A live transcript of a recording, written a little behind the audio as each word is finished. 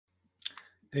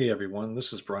Hey everyone,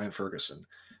 this is Brian Ferguson.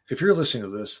 If you're listening to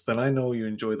this, then I know you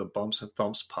enjoy the Bumps and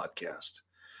Thumps podcast.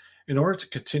 In order to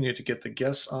continue to get the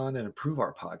guests on and improve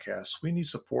our podcast, we need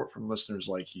support from listeners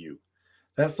like you.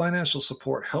 That financial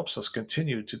support helps us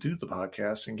continue to do the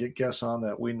podcast and get guests on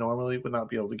that we normally would not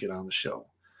be able to get on the show.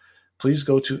 Please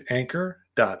go to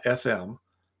anchor.fm/Brian,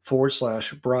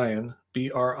 Brian,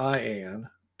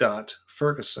 Ferguson,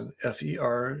 Ferguson,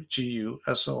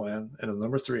 and the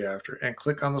number 3 after, and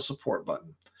click on the support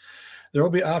button. There will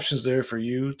be options there for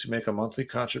you to make a monthly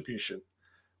contribution.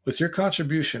 With your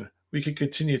contribution, we can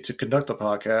continue to conduct the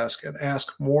podcast and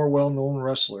ask more well-known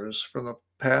wrestlers from the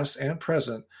past and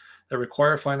present that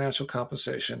require financial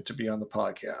compensation to be on the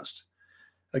podcast.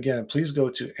 Again, please go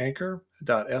to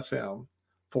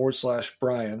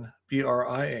anchor.fm/Brian,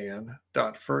 Brian,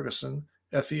 Ferguson,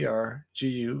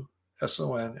 Ferguson,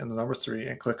 and the number 3,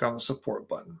 and click on the support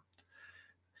button.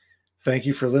 Thank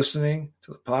you for listening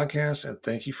to the podcast, and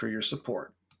thank you for your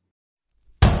support.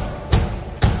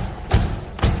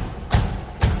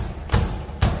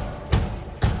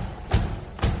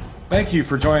 Thank you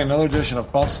for joining another edition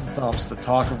of Bumps and Thumps, the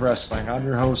talk of wrestling. I'm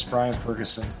your host, Brian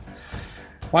Ferguson.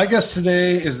 My guest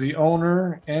today is the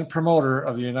owner and promoter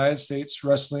of the United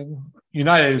Wrestling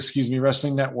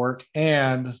Network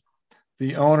and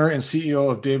the owner and CEO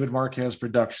of David Marquez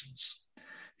Productions.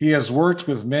 He has worked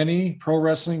with many pro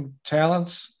wrestling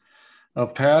talents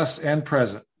of past and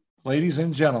present. Ladies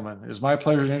and gentlemen, it is my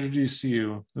pleasure to introduce to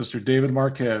you Mr. David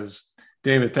Marquez.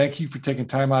 David, thank you for taking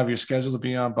time out of your schedule to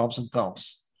be on Bumps and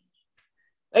Thumps.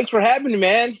 Thanks for having me,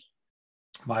 man.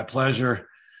 My pleasure.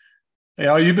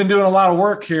 You've been doing a lot of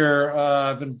work here.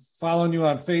 I've been following you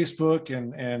on Facebook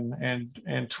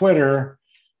and Twitter,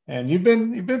 and you've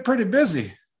been pretty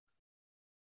busy.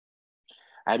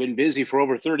 I've been busy for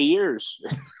over 30 years.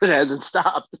 It hasn't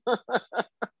stopped.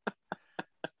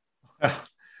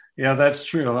 Yeah, that's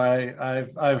true.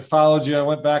 I've followed you. I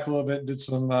went back a little bit and did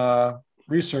some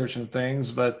research and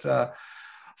things. But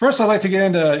first, I'd like to get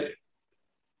into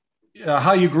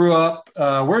how you grew up,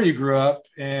 where you grew up,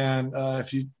 and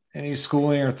if you any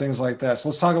schooling or things like that. So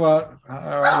let's talk about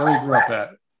where you grew up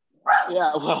at.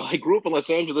 Yeah, well, I grew up in Los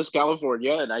Angeles,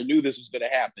 California, and I knew this was going to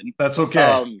happen. That's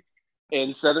okay.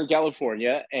 In Southern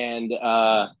California, and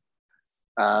in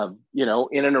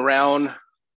and around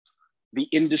the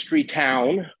industry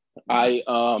town. I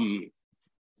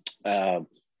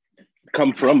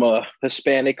come from a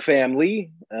Hispanic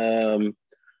family, Puerto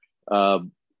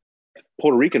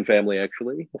Rican family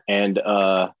actually, and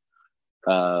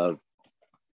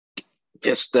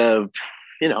just a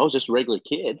regular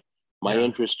kid. My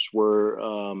interests were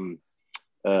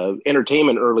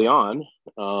entertainment early on.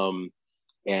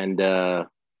 And as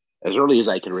early as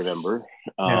I can remember,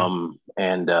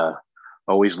 and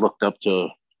always looked up to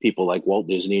people like Walt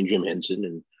Disney and Jim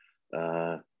Henson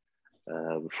and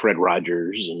Fred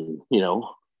Rogers, and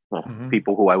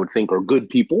people who I would think are good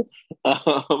people.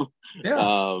 So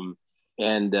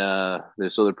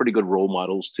they're pretty good role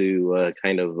models to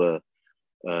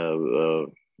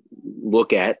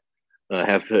look at.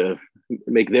 Have to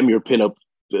make them your pinup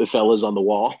fellas on the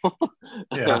wall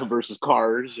versus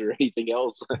cars or anything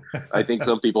else. I think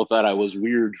some people thought I was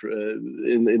weird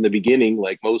in the beginning,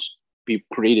 like most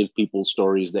creative people's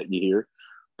stories that you hear.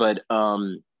 But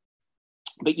I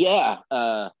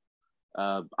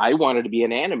wanted to be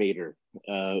an animator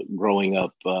growing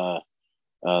up. I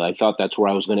thought that's where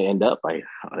I was going to end up.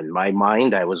 In my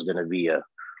mind, I was going to be a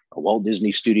Walt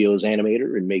Disney Studios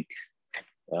animator and make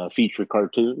feature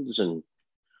cartoons, and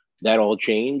that all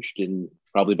changed in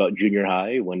probably about junior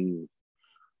high when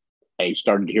I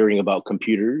started hearing about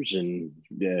computers and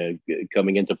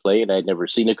coming into play. And I'd never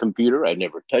seen a computer. I'd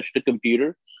never touched a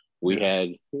computer. We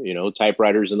had,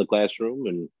 typewriters in the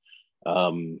classroom.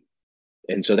 And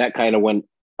so that kind of went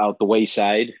out the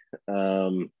wayside.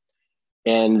 And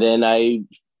then I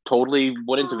totally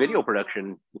went into video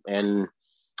production. And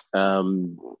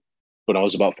when I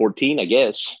was about 14, I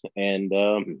guess. And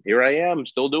here I am,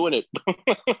 still doing it.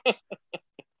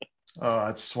 Oh,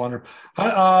 that's wonderful.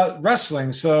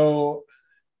 Wrestling. So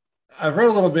I've read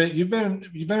a little bit. You've been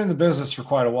in the business for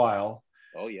quite a while.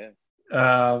 Oh yeah.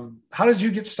 How did you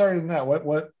get started in that?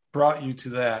 What brought you to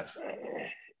that?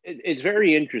 It's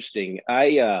very interesting.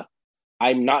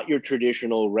 I'm not your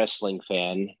traditional wrestling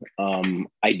fan.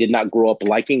 I did not grow up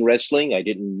liking wrestling. I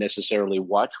didn't necessarily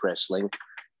watch wrestling.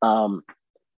 I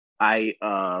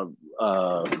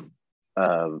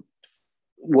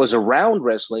was around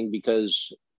wrestling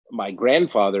because my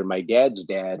grandfather, my dad's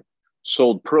dad,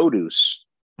 sold produce.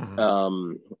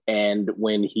 Mm-hmm. And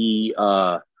when he,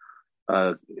 at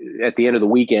the end of the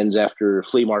weekends after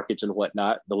flea markets and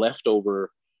whatnot, the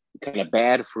leftover kind of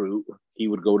bad fruit, he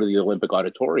would go to the Olympic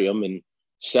Auditorium and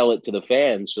sell it to the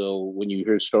fans. So when you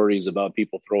hear stories about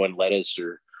people throwing lettuce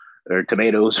or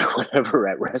tomatoes or whatever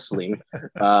at wrestling,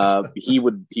 he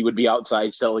would be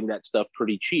outside selling that stuff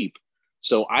pretty cheap.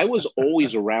 So I was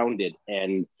always around it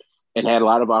and had a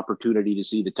lot of opportunity to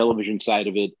see the television side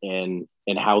of it and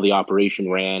how the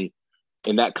operation ran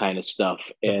and that kind of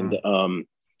stuff. And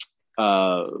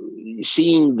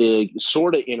seeing the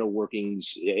sort of inner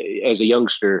workings as a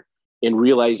youngster and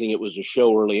realizing it was a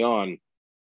show early on,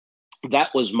 that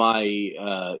was my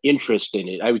interest in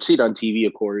it. I would see it on TV,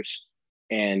 of course.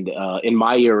 And in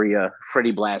my area,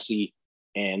 Freddie Blassie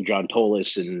and John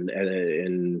Tolis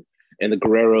and the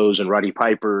Guerreros and Roddy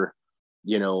Piper,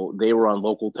 you know, they were on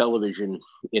local television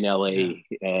in LA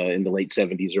in the late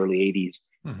 70s, early 80s.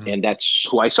 And that's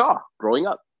who I saw growing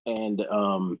up. And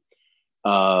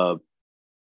so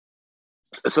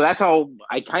that's how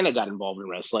I kind of got involved in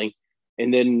wrestling.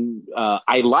 And then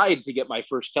I lied to get my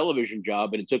first television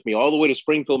job, and it took me all the way to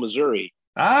Springfield, Missouri.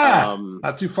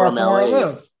 Not too far from where I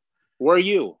live. Where are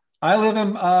you? I live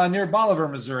in near Bolivar,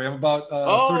 Missouri. I'm about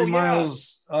 30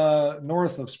 miles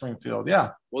north of Springfield.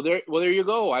 Yeah. Well, there you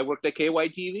go. I worked at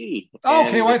KYTV. Oh,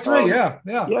 KY3.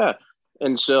 Yeah.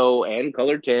 And so, and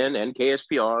Color 10 and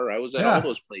KSPR. I was at all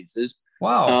those places.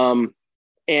 Wow.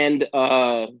 And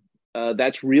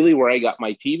that's really where I got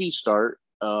my TV start.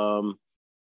 About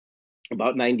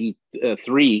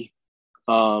 93.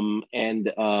 And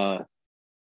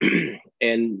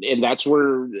that's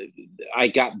where I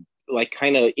got like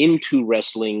kind of into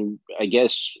wrestling, I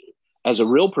guess, as a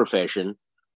real profession,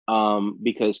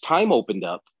 because Time opened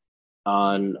up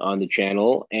on the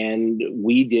channel and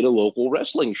we did a local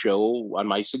wrestling show on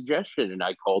my suggestion, and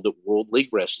I called it World League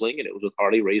Wrestling, and it was with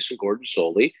Harley Race and Gordon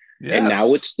Solie. Yes. And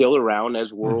now it's still around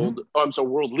as World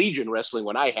Legion Wrestling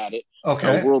when I had it.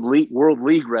 Okay. World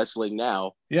League Wrestling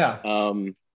now. Yeah.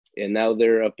 And now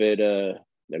they're up at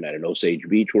they're not in Osage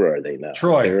Beach. Where are they now?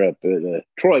 Troy. They're up at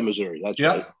Troy, Missouri. That's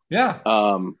right. Yeah.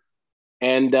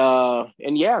 And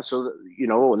yeah, so, you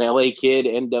know, an LA kid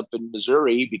end up in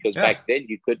Missouri because back then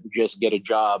you couldn't just get a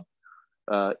job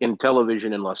in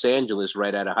television in Los Angeles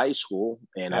right out of high school.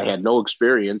 And I had no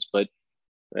experience, but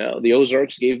the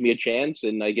Ozarks gave me a chance,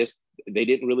 and I guess they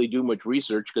didn't really do much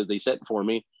research because they sent for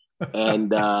me.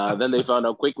 And then they found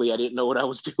out quickly I didn't know what I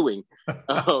was doing.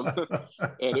 And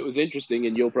it was interesting,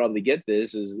 and you'll probably get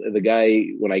this, is the guy,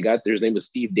 when I got there, his name was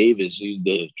Steve Davis, who's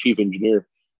the chief engineer.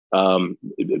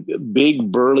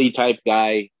 Big burly type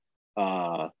guy,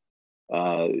 kind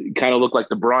of looked like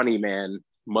the Brawny Man,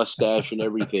 mustache and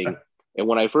everything. And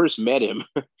when I first met him,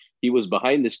 he was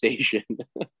behind the station,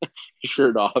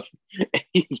 shirt off. And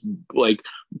he's like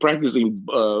practicing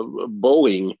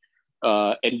bowling,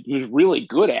 and he was really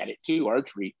good at it too,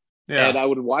 archery. Yeah. And I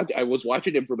was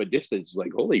watching him from a distance,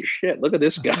 like, holy shit, look at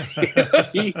this guy.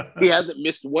 he hasn't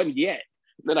missed one yet.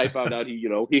 Then I found out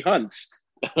he hunts.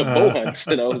 Bow hunts,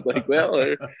 and I was like,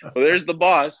 well, there's the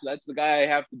boss. That's the guy I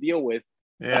have to deal with.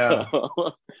 Yeah.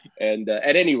 And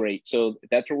at any rate, so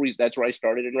that's where I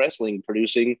started in wrestling,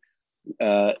 producing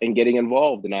and getting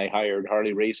involved. And I hired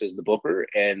Harley Race as the booker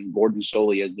and Gordon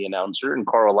Solie as the announcer, and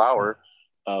Carl Lauer,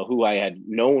 who I had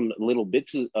known little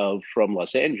bits of from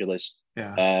Los Angeles.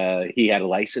 Yeah. He had a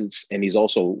license, and he's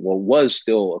also was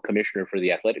still a commissioner for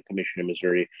the Athletic Commission in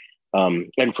Missouri,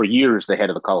 and for years the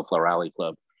head of the Cauliflower Alley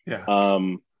Club. Yeah.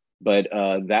 But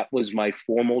that was my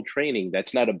formal training.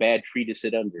 That's not a bad tree to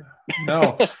sit under.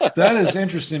 No, that is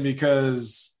interesting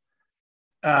because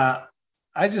I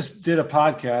just did a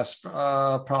podcast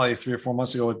probably 3 or 4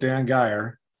 months ago with Dan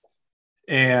Geyer.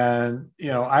 And,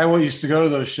 I always used to go to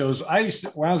those shows.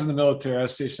 When I was in the military, I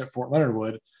was stationed at Fort Leonard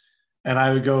Wood, and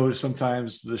I would go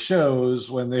sometimes to the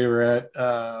shows when they were at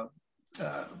by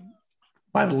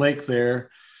the lake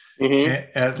there.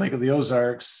 At Lake of the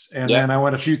Ozarks. And then I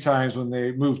went a few times when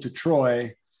they moved to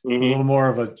Troy, a little more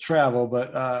of a travel,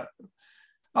 but I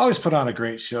always put on a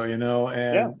great show, and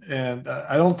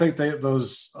I don't think a lot of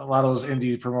those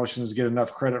indie promotions get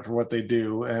enough credit for what they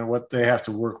do and what they have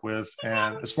to work with,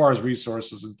 and as far as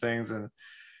resources and things. And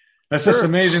that's just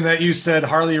amazing that you said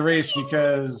Harley Race,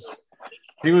 because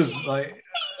he was like,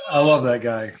 I love that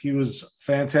guy. He was a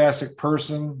fantastic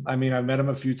person. I mean, I met him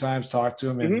a few times, talked to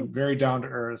him, and very down to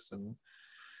earth. And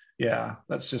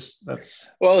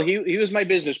well, he was my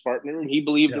business partner, and he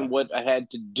believed in what I had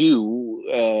to do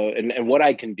and what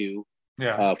I can do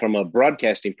from a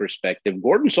broadcasting perspective.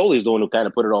 Gordon Solie is the one who kind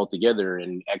of put it all together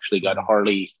and actually got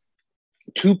Harley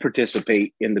to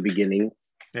participate in the beginning.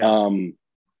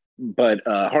 but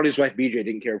Harley's wife BJ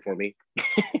didn't care for me.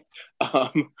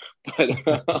 But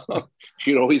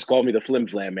she'd always call me the Flim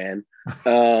Flam man.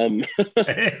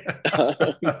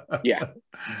 Yeah.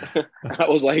 I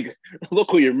was like, look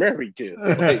who you're married to.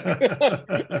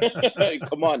 Like,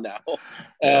 come on now.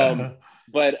 Yeah.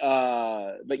 But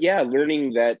yeah,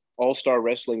 learning that all-star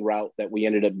wrestling route that we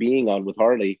ended up being on with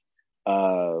Harley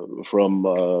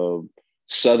from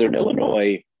Southern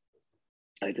Illinois.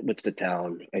 What's the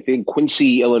town? I think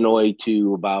Quincy, Illinois,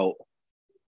 to about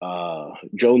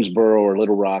Jonesboro or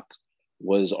Little Rock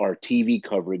was our TV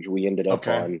coverage we ended up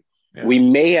on. Yeah. We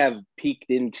may have peeked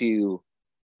into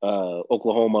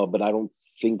Oklahoma, but I don't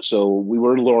think so. We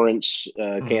were in Lawrence,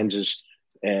 Kansas,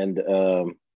 and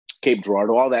Cape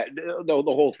Girardeau, all that, the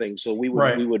whole thing. So we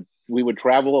would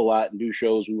travel a lot and do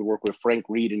shows. We would work with Frank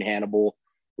Reed in Hannibal.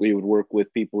 We would work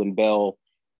with people in Bell.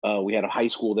 We had a high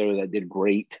school there that did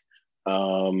great.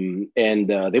 And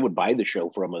they would buy the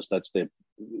show from us.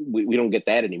 We don't get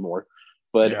that anymore.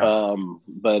 But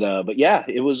yeah,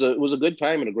 it was a good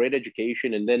time and a great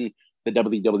education. And then the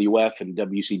WWF and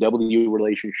WCW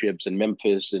relationships and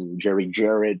Memphis and Jerry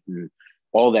Jarrett and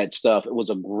all that stuff. It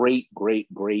was a great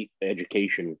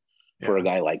education for a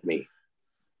guy like me.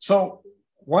 So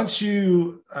once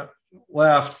you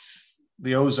left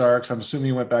the Ozarks, I'm assuming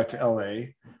you went back to LA.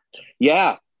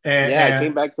 Yeah. I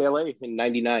came back to LA in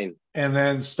 99. And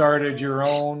then started your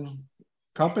own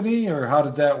company, or how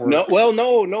did that work?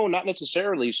 No, not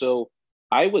necessarily. So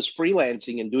I was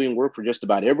freelancing and doing work for just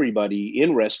about everybody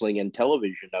in wrestling and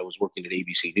television. I was working at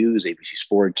ABC News, ABC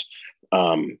Sports,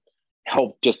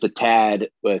 helped just a tad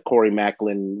Corey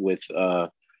Macklin with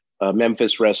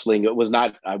Memphis Wrestling.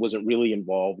 I wasn't really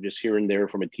involved, just here and there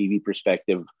from a TV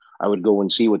perspective. I would go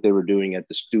and see what they were doing at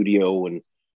the studio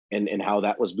and how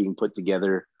that was being put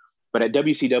together. But at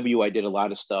WCW, I did a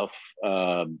lot of stuff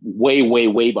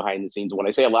way behind the scenes. When I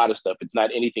say a lot of stuff, it's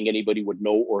not anything anybody would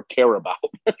know or care about.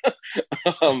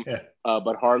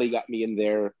 But Harley got me in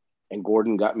there, and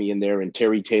Gordon got me in there, and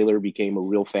Terry Taylor became a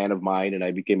real fan of mine, and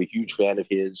I became a huge fan of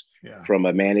his from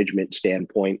a management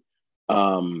standpoint.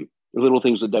 Little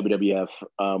things with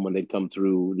WWF when they'd come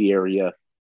through the area.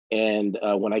 And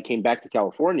when I came back to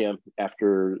California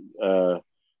after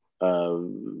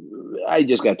I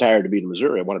just got tired of being in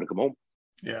Missouri. I wanted to come home.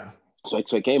 Yeah. So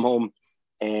I came home,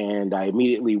 and I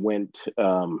immediately went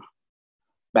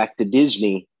back to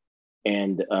Disney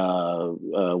and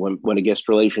went to guest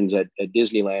relations at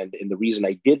Disneyland. And the reason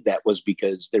I did that was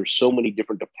because there's so many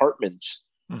different departments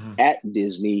at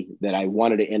Disney that I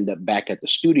wanted to end up back at the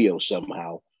studio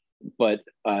somehow. But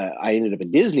I ended up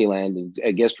at Disneyland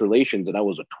at guest relations, and I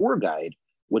was a tour guide,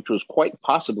 which was quite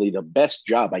possibly the best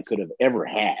job I could have ever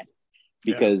had,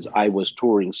 because I was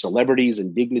touring celebrities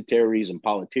and dignitaries and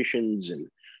politicians and,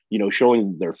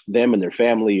 showing them and their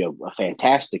family a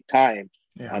fantastic time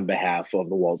on behalf of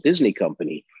the Walt Disney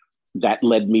Company. That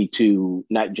led me to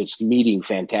not just meeting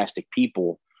fantastic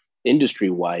people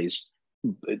industry-wise,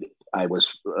 but I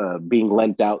was being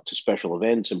lent out to special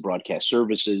events and broadcast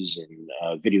services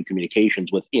and video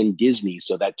communications within Disney.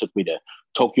 So that took me to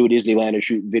Tokyo Disneyland to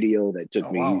shoot video. That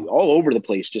took me all over the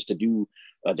place just to do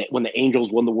when the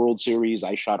Angels won the World Series.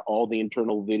 I shot all the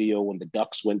internal video. When the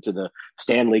Ducks went to the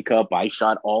Stanley Cup, I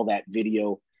shot all that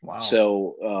video. Wow.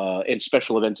 So and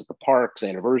special events at the parks,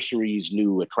 anniversaries,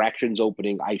 new attractions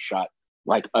opening, I shot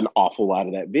like an awful lot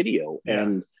of that video.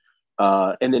 And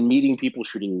then meeting people,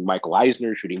 shooting Michael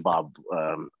Eisner, shooting Bob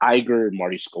Iger,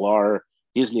 Marty Sklar,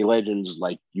 Disney legends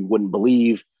like you wouldn't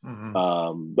believe,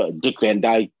 Dick Van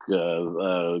Dyke,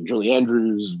 Julie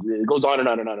Andrews. It goes on and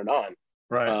on and on and on.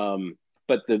 Right.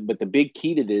 But the big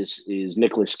key to this is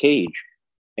Nicolas Cage,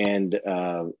 and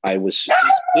I was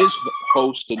his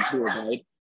host and tour guide,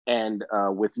 and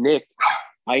with Nick,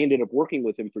 I ended up working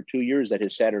with him for 2 years at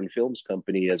his Saturn Films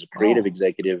company as a creative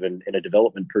executive and a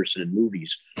development person in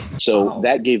movies. So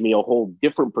that gave me a whole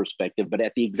different perspective. But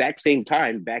at the exact same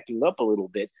time, backing up a little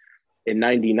bit, in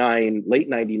late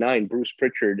 99, Bruce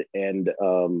Pritchard and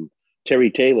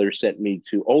Terry Taylor sent me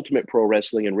to Ultimate Pro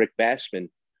Wrestling and Rick Bassman.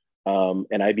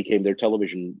 And I became their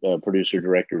television producer,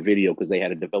 director, video, because they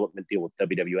had a development deal with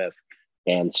WWF.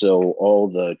 And so all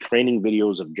the training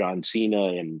videos of John Cena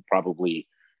and probably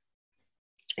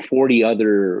 40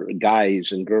 other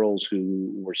guys and girls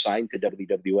who were signed to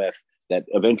WWF that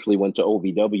eventually went to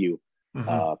OVW.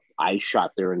 I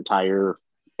shot their entire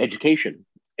education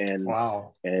and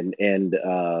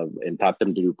and taught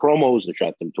them to do promos and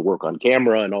taught them to work on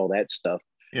camera and all that stuff.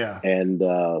 Yeah. And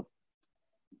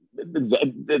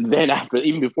then after,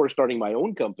 even before starting my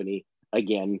own company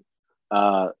again,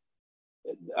 I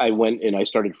went and I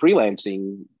started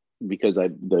freelancing because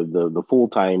the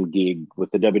full-time gig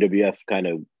with the WWF kind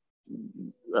of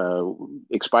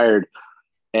expired.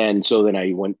 And so then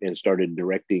I went and started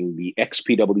directing the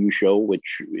XPW show,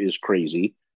 which is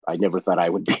crazy. I never thought I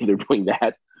would be there doing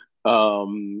that.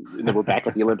 And then we're back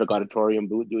at the Olympic Auditorium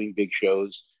doing big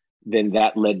shows. Then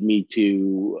that led me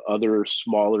to other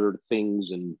smaller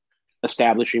things and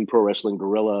establishing Pro Wrestling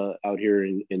Guerrilla out here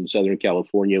in Southern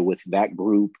California with that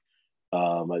group.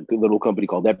 A little company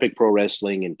called Epic Pro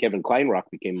Wrestling, and Kevin Kleinrock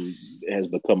has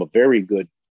become a very good,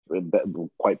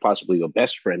 quite possibly a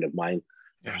best friend of mine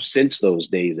since those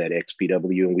days at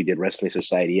XPW. And we did Wrestling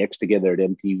Society X together at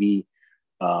MTV.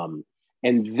 And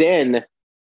then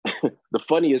the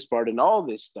funniest part in all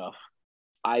this stuff,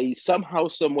 I somehow,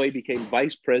 some way became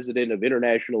vice president of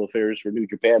international affairs for New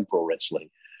Japan Pro Wrestling.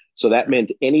 So that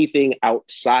meant anything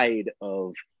outside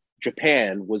of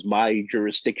Japan was my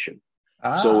jurisdiction.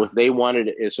 So if they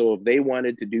wanted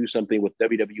to do something with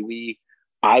WWE,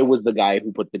 I was the guy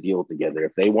who put the deal together.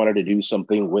 If they wanted to do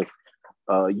something with,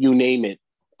 you name it,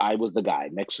 I was the guy.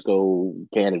 Mexico,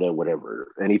 Canada,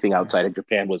 whatever. Anything outside of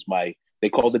Japan was they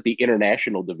called it the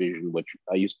international division, which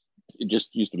it just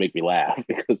used to make me laugh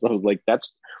because I was like,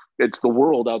 it's the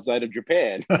world outside of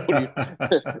Japan.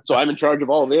 So I'm in charge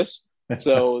of all this.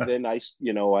 So then I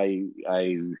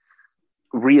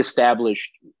reestablished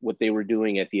what they were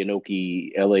doing at the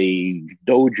Inoki LA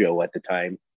dojo at the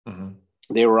time. Mm-hmm.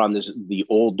 They were on the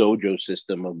old dojo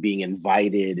system of being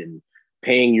invited and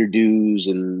paying your dues,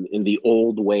 and in the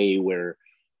old way where,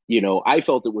 I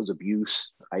felt it was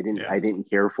abuse. I didn't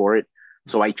care for it.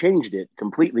 So I changed it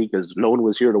completely because no one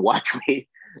was here to watch me.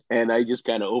 And I just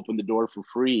kind of opened the door for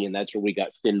free. And that's where we got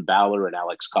Finn Balor and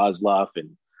Alex Kozlov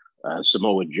and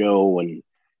Samoa Joe and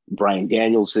Bryan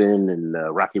Danielson and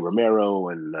Rocky Romero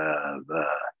and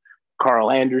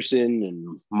Carl Anderson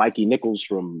and Mikey Nichols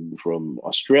from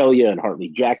Australia and Hartley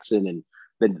Jackson. And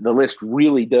the list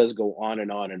really does go on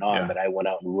and on and on. That I went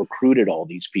out and recruited all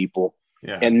these people.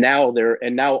 Yeah. And now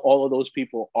all of those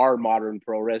people are modern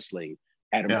pro wrestling.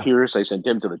 Adam Pearce, I sent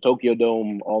him to the Tokyo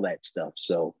Dome, all that stuff.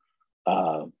 So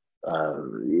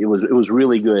it was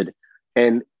really good.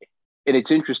 And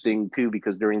it's interesting too,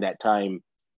 because during that time,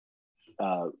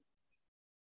 and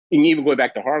even going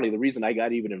back to Harley, the reason I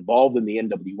got even involved in the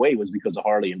NWA was because of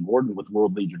Harley and Gordon with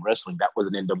World Legion Wrestling. That was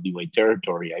an NWA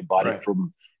territory. I bought it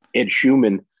from Ed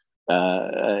Schumann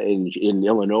in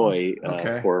Illinois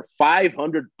for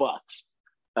 $500.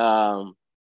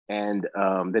 And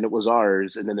then it was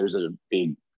ours. And then there's a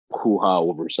big hoo-ha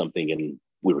over something, and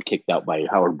we were kicked out by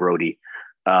Howard Brody.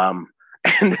 And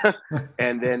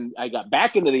then I got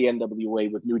back into the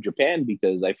NWA with New Japan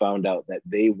because I found out that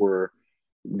they were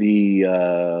the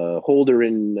holder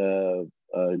in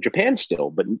Japan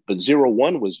still, but Zero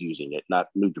One was using it, not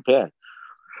New Japan.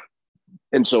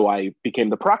 And so I became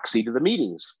the proxy to the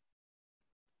meetings.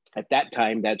 At that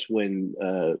time, that's when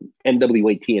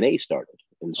NWA TNA started.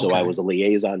 And so I was a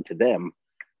liaison to them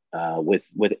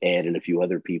with Ed and a few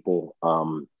other people.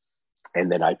 And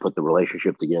then I put the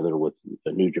relationship together with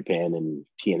New Japan and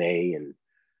TNA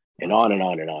and on and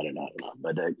on and on and on and on.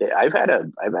 But I've had a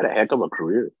heck of a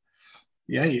career.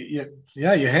 Yeah, you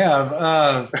have.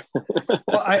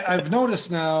 Well, I've noticed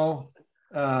now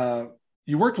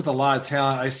you worked with a lot of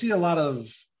talent. I see a lot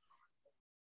of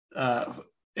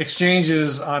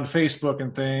exchanges on Facebook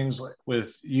and things like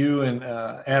with you and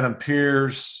Adam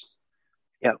Pearce,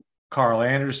 Carl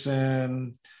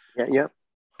Anderson.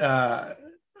 How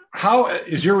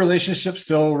is your relationship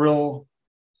still real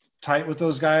tight with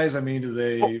those guys? I mean, do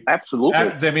they absolutely?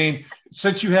 I mean,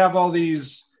 since you have all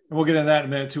these, and we'll get into that in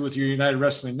a minute too, with your United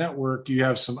Wrestling Network, do you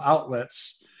have some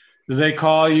outlets? Do they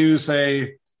call you,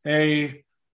 say, hey,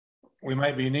 we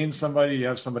might be needing somebody? You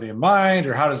have somebody in mind,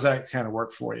 or how does that kind of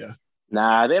work for you?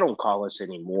 Nah, they don't call us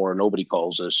anymore. Nobody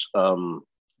calls us. The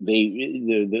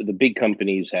big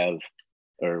companies have,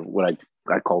 or what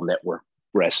I call network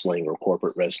wrestling or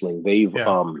corporate wrestling. They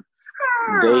have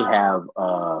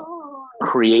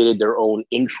created their own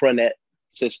intranet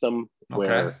system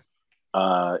where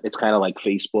it's kind of like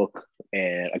Facebook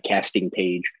and a casting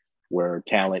page where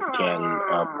talent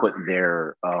can put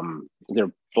their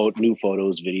new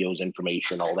photos, videos,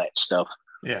 information, all that stuff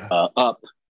up.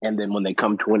 And then when they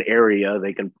come to an area,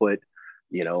 they can put,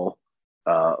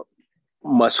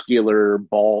 muscular,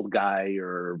 bald guy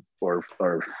or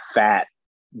fat,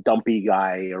 dumpy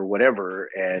guy or whatever,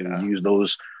 and use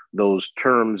those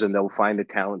terms, and they'll find the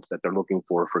talents that they're looking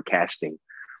for casting.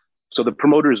 So the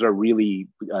promoters are really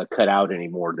cut out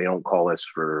anymore. They don't call us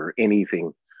for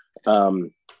anything.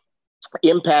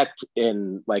 Impact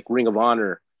and like Ring of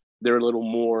Honor, they're a little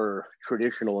more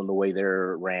traditional in the way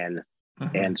they're ran.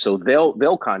 Mm-hmm. And so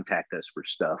they'll contact us for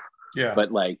stuff. Yeah.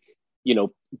 But like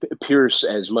Pierce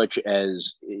as much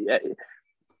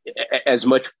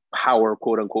power,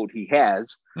 quote unquote, he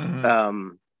has. Mm-hmm.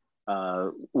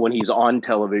 When he's on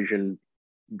television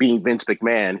being Vince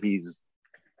McMahon,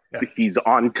 he's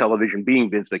on television being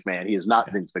Vince McMahon. He is not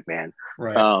Vince McMahon.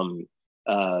 Right.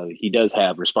 He does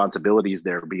have responsibilities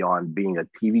there beyond being a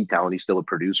TV talent. He's still a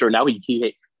producer. Now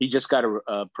he just got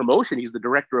a promotion. He's the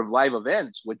director of live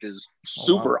events, which is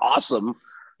super awesome.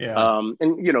 Yeah.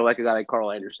 And like a guy like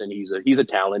Carl Anderson, he's a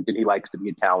talent, and he likes to be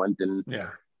a talent, and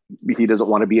he doesn't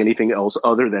want to be anything else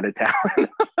other than a talent.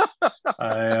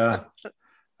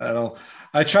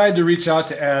 I tried to reach out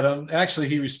to Adam. Actually,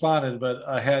 he responded, but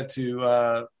I had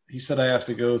to. He said I have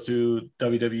to go through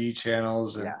WWE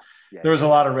channels, and there was a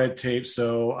lot of red tape.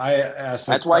 So I asked.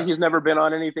 That's why he's never been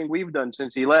on anything we've done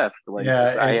since he left.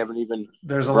 I haven't even.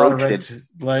 There's a lot of a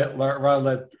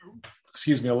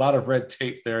lot of red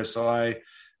tape there. So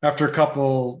after a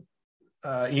couple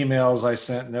emails I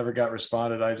sent, never got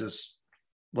responded. I just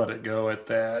let it go at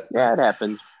that. Yeah, it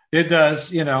happens. It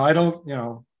does. I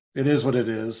don't. It is what it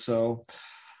is. So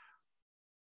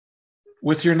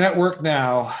with your network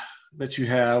now that you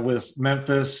have with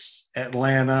Memphis,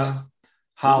 Atlanta,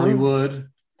 Hollywood,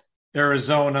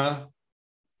 Arizona,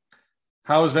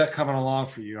 how is that coming along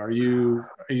for you? Are you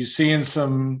seeing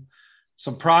some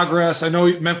progress? I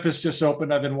know Memphis just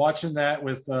opened. I've been watching that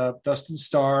with Dustin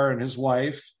Starr and his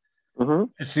wife. Mm-hmm.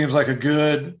 It seems like it's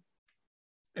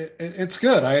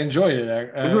good. I enjoyed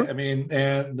it. I mean,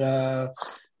 and the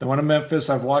one in Memphis,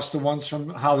 I've watched the ones from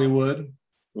Hollywood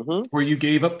where you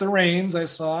gave up the reins. I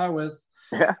saw with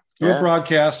a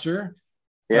broadcaster,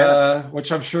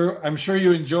 which I'm sure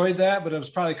you enjoyed that, but it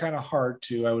was probably kind of hard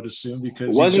too. I would assume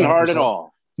because it wasn't hard at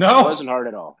all. No, it wasn't hard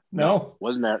at all. No,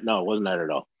 wasn't that? No, it wasn't that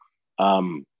at all.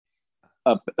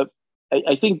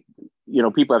 I think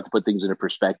people have to put things into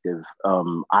perspective.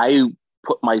 I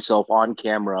put myself on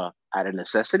camera out of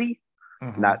necessity,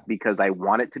 not because I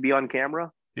want it to be on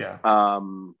camera. Yeah.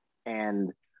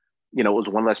 And it was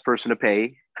one less person to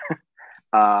pay.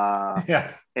 And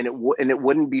it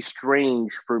wouldn't be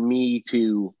strange for me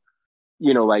to,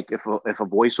 like if a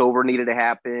voiceover needed to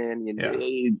happen,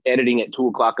 editing at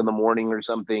 2:00 in the morning or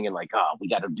something, and we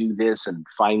got to do this and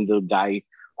find the guy,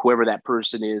 whoever that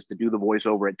person is, to do the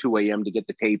voiceover at 2 a.m. to get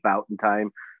the tape out in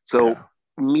time. So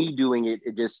me doing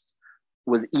it just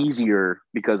was easier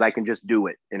because I can just do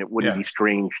it, and it wouldn't be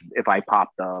strange if I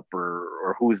popped up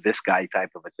or who's this guy type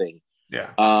of a thing.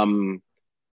 Yeah.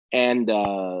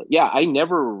 I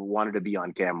never wanted to be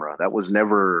on camera. That was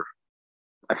never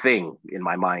a thing in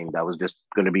my mind. I was just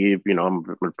going to be,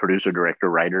 I'm a producer, director,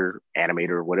 writer,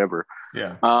 animator, whatever.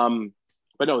 Yeah.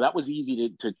 But no, that was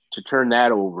easy to turn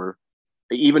that over.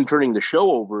 Even turning the show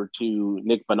over to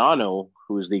Nick Bonanno,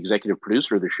 who is the executive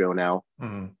producer of the show now,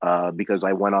 because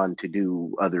I went on to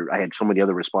do I had so many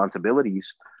other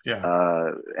responsibilities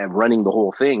and running the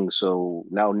whole thing. So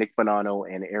now Nick Bonanno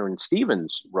and Aaron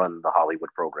Stevens run the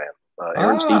Hollywood program.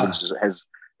 Aaron Stevens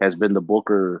has been the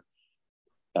booker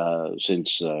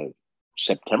since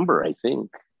September, I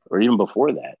think, or even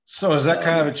before that. So is that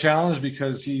kind of a challenge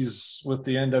because he's with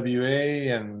the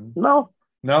NWA and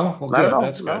No, well, good.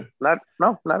 That's good. Not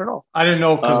at all. I didn't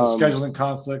know because of scheduling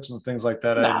conflicts and things like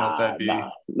that. I didn't know if that'd be.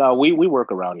 No, we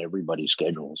work around everybody's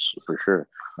schedules for sure.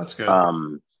 That's good.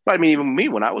 But I mean, even me,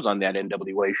 when I was on that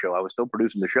NWA show, I was still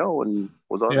producing the show and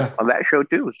was on that show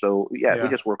too. So we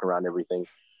just work around everything.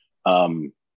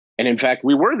 And in fact,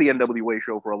 we were the NWA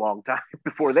show for a long time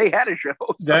before they had a show.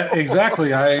 So.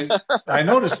 Exactly. I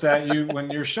noticed that when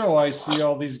your show, I see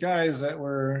all these guys that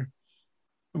were.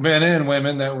 Men and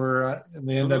women that were in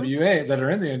the NWA that are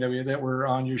in the NWA that were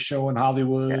on your show in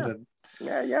Hollywood.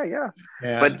 Yeah.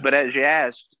 But as you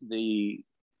asked, the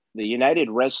United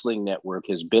Wrestling Network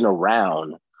has been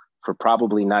around for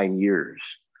probably 9 years.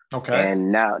 Okay.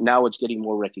 And now it's getting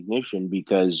more recognition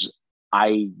because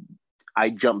I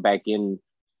jumped back in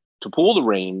to pull the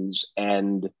reins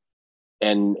and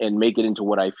make it into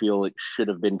what I feel it should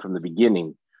have been from the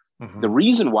beginning. The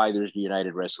reason why there's the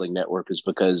United Wrestling Network is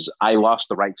because I lost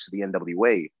the rights to the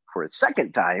NWA for a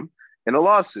second time in a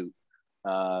lawsuit.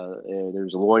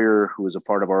 There's a lawyer who was a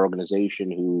part of our organization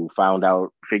who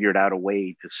figured out a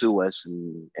way to sue us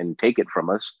and take it from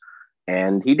us.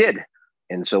 And he did.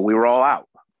 And so we were all out.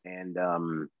 And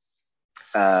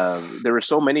there were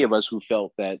so many of us who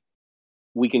felt that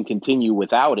we can continue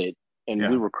without it. And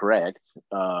we were correct.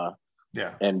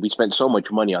 And we spent so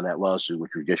much money on that lawsuit,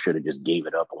 which we just should have just gave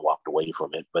it up and walked away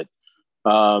from it. But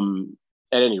at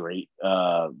any rate,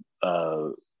 that's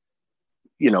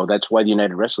why the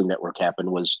United Wrestling Network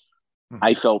happened was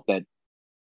I felt that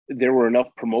there were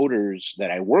enough promoters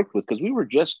that I worked with because we were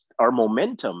just our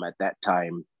momentum at that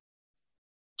time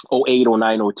 '08,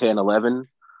 '09, '10, '11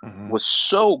 Mm-hmm. was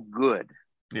so good.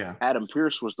 Yeah. Adam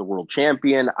Pearce was the world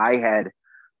champion. I had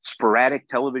sporadic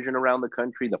television around the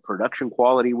country. The production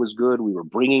quality was good. We were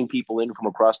bringing people in from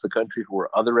across the country who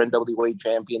were other NWA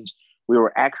champions. We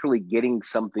were actually getting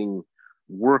something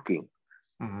working.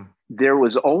 Mm-hmm. There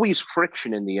was always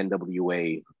friction in the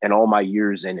NWA and all my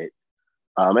years in it.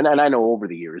 And I know over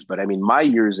the years, but I mean, my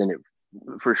years in it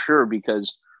for sure,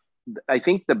 because I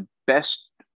think the best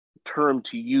term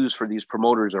to use for these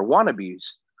promoters are wannabes.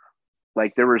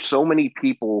 Like there were so many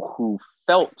people who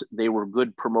felt they were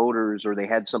good promoters or they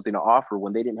had something to offer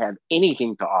when they didn't have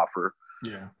anything to offer.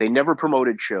 Yeah. They never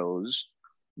promoted shows.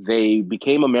 They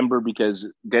became a member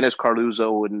because Dennis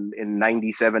Carluzzo in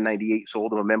 97, 98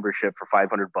 sold them a membership for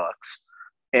 $500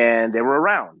 and they were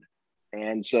around.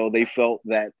 And so they felt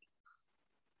that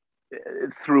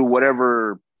through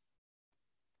whatever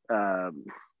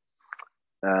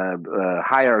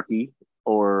hierarchy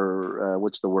or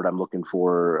what's the word I'm looking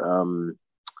for?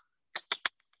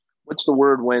 What's the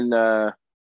word when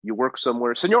you work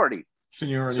somewhere? Seniority.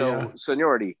 Seniority. So Yeah.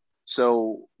 seniority.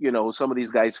 So, you know, some of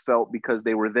these guys felt because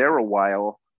they were there a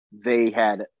while, they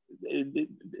had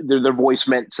their voice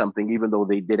meant something, even though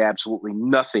they did absolutely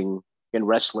nothing in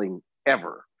wrestling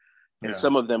ever. And Yeah.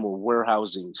 some of them were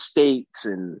warehousing states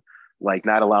and like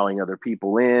not allowing other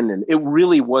people in. And it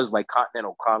really was like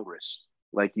Continental Congress.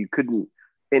 Like you couldn't,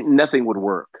 nothing would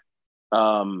work.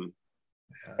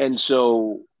 And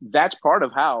so that's part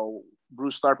of how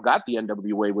Bruce Tharpe got the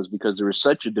NWA was because there was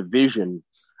such a division,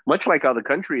 much like how the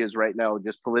country is right now,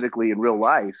 just politically in real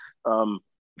life. The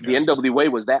NWA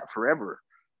was that forever.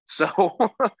 So,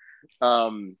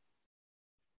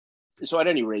 so at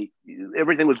any rate,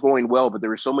 everything was going well, but there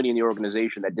were so many in the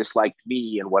organization that disliked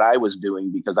me and what I was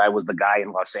doing because I was the guy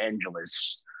in Los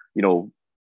Angeles, you know,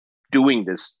 doing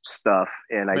this stuff.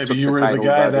 And I Maybe took you the were the titles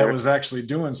guy out that there. was actually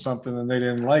doing something and they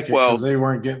didn't like it because they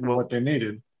weren't getting what they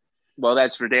needed. Well,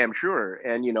 that's for damn sure.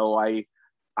 And, you know, I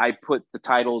put the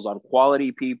titles on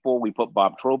quality people. We put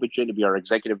Bob Trowbridge in to be our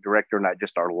executive director, not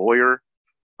just our lawyer.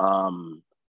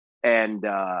 And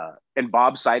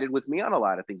Bob sided with me on a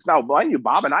lot of things. Now, mind you,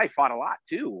 Bob and I fought a lot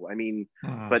too. I mean,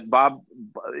 but Bob,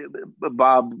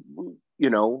 you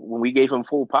know, when we gave him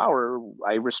full power,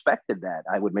 I respected that.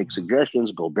 I would make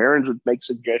suggestions. Bill Behrens would make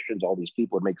suggestions. All these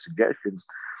people would make suggestions.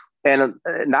 And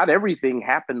not everything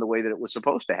happened the way that it was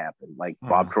supposed to happen. Like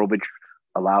Bob Trowbridge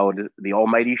allowed the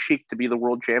almighty Sheik to be the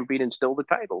world champion and still the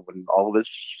title when all of us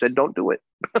said, don't do it.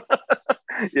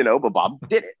 You know, but Bob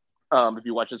did it. If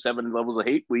you watch the 7 Levels of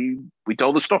Hate, we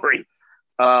told the story.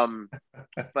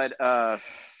 But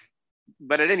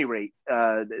at any rate,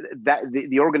 that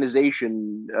the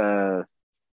organization,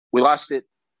 we lost it.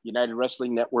 United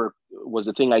Wrestling Network was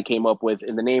the thing I came up with.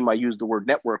 In the name, I used the word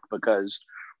network because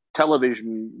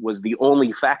television was the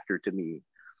only factor to me.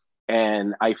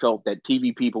 And I felt that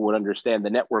TV people would understand the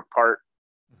network part,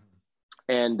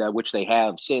 and which they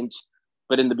have since.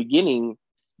 But in the beginning,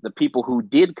 the people who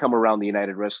did come around the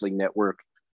United Wrestling Network,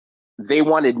 they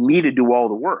wanted me to do all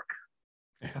the work.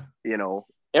 Yeah. You know,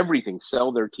 everything,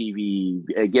 sell their TV,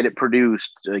 get it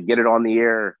produced, get it on the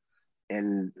air.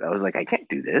 And I was like, I can't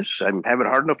do this. I'm having a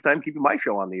hard enough time keeping my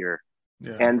show on the air.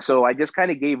 Yeah. And so I just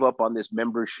kind of gave up on this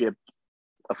membership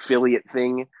affiliate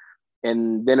thing.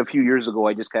 And then a few years ago,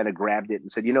 I just kind of grabbed it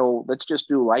and said, you know, let's just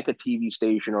do like a TV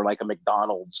station or like a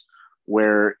McDonald's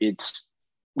where it's,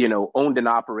 you know, owned and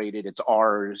operated. It's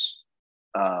ours.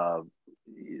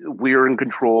 We're in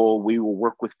control. We will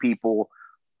work with people,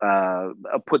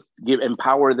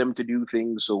 empower them to do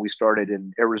things. So we started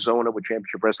in Arizona with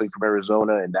Championship Wrestling from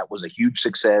Arizona, and that was a huge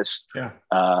success. Yeah.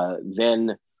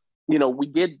 Then, you know, we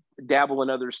did dabble in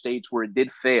other states where it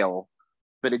did fail,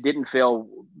 but it didn't fail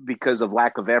because of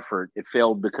lack of effort. It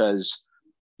failed because,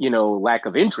 you know, lack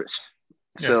of interest.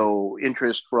 Yeah. So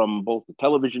interest from both the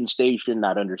television station,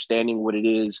 not understanding what it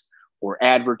is, or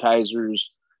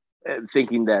advertisers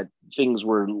thinking that things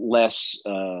were less,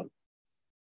 they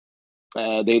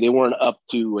weren't up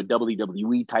to a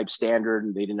WWE type standard,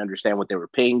 and they didn't understand what they were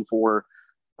paying for,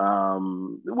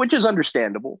 which is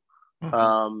understandable.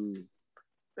 Mm-hmm.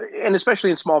 And especially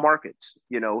in small markets,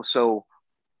 you know, so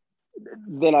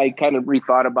then I kind of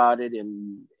rethought about it,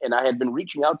 and I had been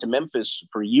reaching out to Memphis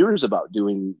for years about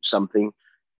doing something,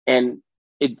 and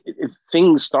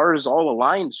things, stars all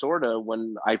aligned sort of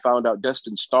when I found out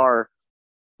Dustin Starr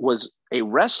was a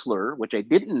wrestler, which I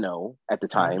didn't know at the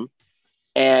time,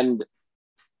 and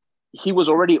he was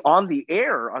already on the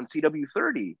air on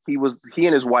CW30. He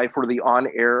and his wife were the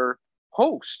on-air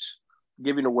hosts,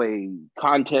 giving away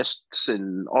contests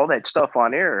and all that stuff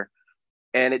on air,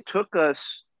 and it took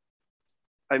us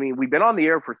I mean, we've been on the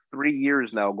air for 3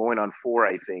 years now, going on 4,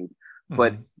 I think.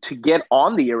 But Mm-hmm. to get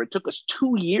on the air, it took us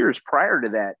 2 years prior to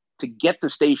that to get the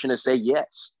station to say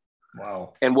yes.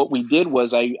 Wow. And what we did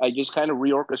was I just kind of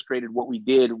reorchestrated what we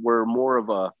did. We're more of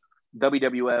a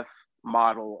WWF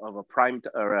model of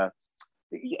a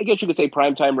I guess you could say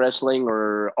primetime wrestling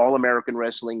or all American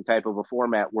wrestling type of a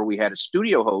format where we had a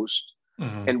studio host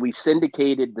Mm-hmm. and we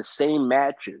syndicated the same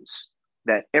matches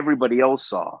that everybody else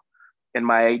saw. And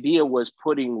my idea was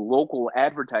putting local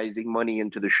advertising money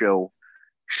into the show,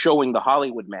 showing the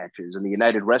Hollywood matches and the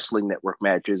United Wrestling Network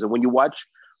matches. And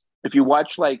if you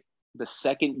watch like the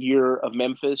second year of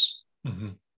Memphis, Mm-hmm.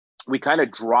 we kind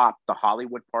of dropped the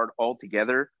Hollywood part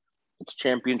altogether. It's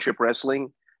championship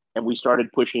wrestling. And we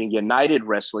started pushing United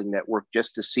Wrestling Network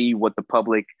just to see what the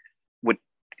public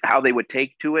how they would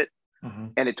take to it. Mm-hmm.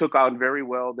 And it took on very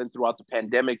well. Then throughout the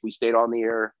pandemic, we stayed on the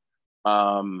air.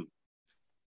 And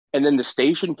then the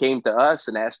station came to us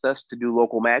and asked us to do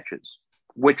local matches,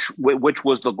 which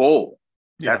was the goal.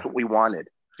 Yeah. That's what we wanted.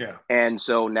 Yeah. And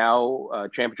so now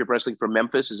Championship Wrestling from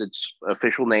Memphis is its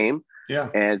official name. Yeah.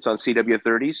 And it's on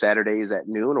CW30 Saturdays at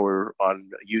noon or on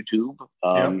YouTube.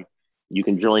 Yep. You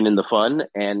can join in the fun.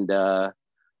 And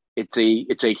it's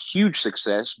a huge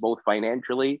success, both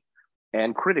financially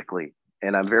and critically.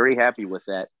 And I'm very happy with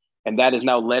that. And that has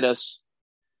now led us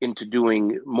into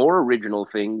doing more original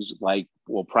things like,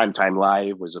 well, Primetime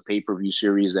Live was a pay-per-view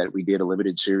series that we did, a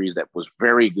limited series that was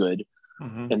very good.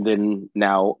 Mm-hmm. And then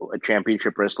now a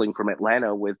Championship Wrestling from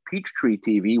Atlanta with Peachtree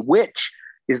TV, which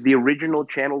is the original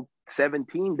Channel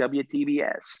 17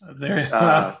 WTBS.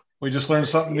 There, we just learned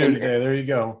something new today. There you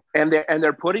go. And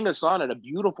they're putting us on at a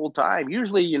beautiful time.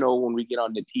 Usually, when we get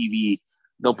on the TV,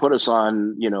 they'll put us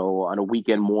on, on a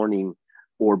weekend morning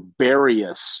or bury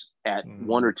us at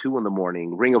 1 or 2 in the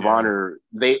morning. Ring of Honor,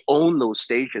 they own those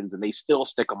stations and they still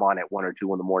stick them on at 1 or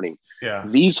 2 in the morning. Yeah.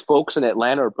 These folks in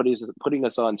Atlanta are putting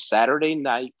us on Saturday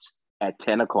nights at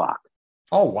 10 o'clock.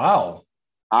 Oh, wow.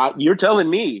 You're telling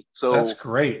me. So that's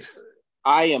great.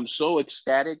 I am so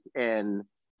ecstatic. And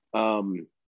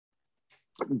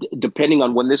depending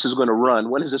on when this is going to run,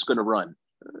 when is this going to run?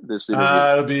 This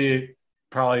it'll be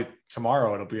probably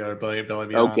tomorrow. It'll be our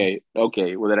ability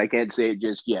Okay. Well, then I can't say it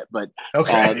just yet. But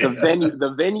okay.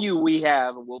 the venue we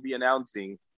have and we'll be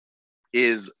announcing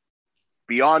is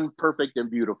beyond perfect and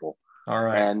beautiful. All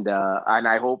right. And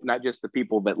I hope not just the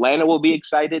people of Atlanta will be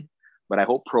excited, but I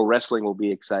hope pro wrestling will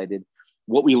be excited.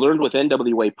 What we learned with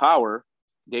NWA Power,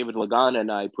 David Lagana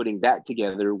and I putting that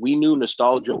together, we knew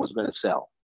nostalgia was going to sell.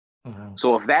 Mm-hmm.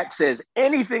 So if that says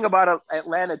anything about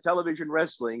Atlanta television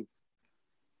wrestling,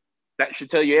 that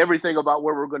should tell you everything about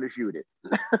where we're going to shoot it.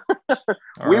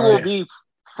 We will be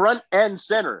front and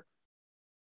center.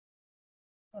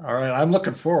 All right. I'm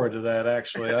looking forward to that,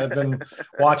 actually. I've been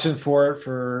watching for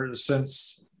it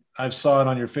since I saw it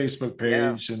on your Facebook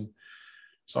page. Yeah. And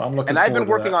so I'm looking and forward I've been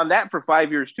working that. on that for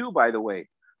 5 years too, by the way.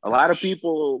 A lot of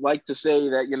people like to say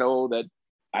that, that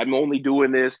I'm only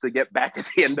doing this to get back at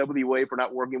the NWA for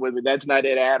not working with me. That's not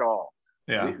it at all.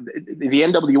 Yeah. The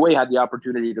NWA had the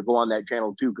opportunity to go on that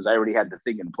channel too, because I already had the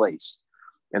thing in place.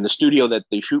 And the studio that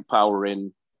they shoot Power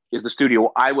in is the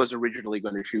studio I was originally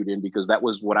going to shoot in, because that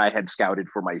was what I had scouted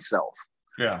for myself.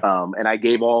 Yeah. And I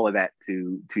gave all of that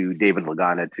to David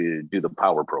Lagana to do the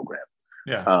Power program.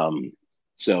 Yeah.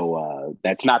 So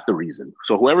that's not the reason.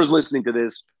 So whoever's listening to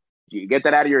this, you get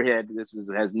that out of your head.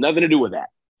 Has nothing to do with that.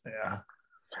 Yeah.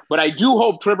 But I do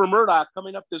hope Trevor Murdoch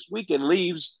coming up this weekend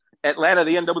leaves Atlanta,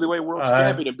 the NWA World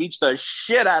Champion, and beats the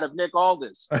shit out of Nick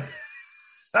Aldis.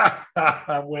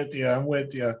 I'm with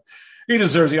you. He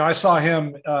deserves it. I saw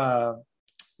him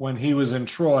when he was in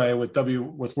Troy with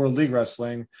World League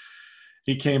Wrestling.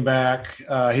 He came back.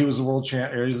 He was the world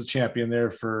champion. He's the champion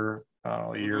there for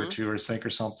a year or two, or think, or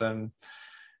something.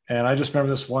 And I just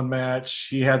remember this one match.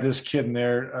 He had this kid in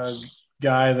there, a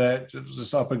guy that was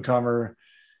this up and comer,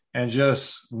 and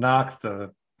just knocked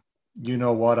the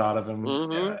what out of him.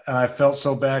 And I felt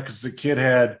so bad because the kid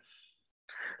had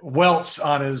welts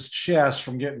on his chest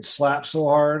from getting slapped so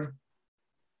hard.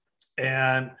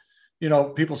 And,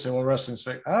 people say, well, wrestling's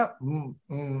fake.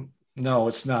 No,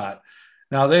 it's not.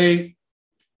 Now they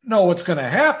know what's going to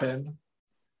happen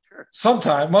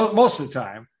sometime, most of the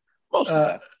time.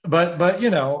 But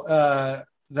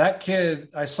that kid,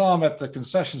 I saw him at the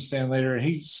concession stand later, and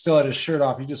he still had his shirt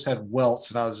off. He just had welts.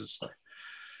 And I was just like,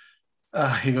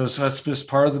 he goes, that's just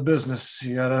part of the business.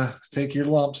 You got to take your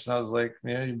lumps. And I was like,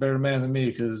 yeah, you're a better man than me,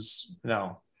 because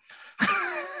no.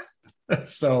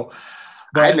 So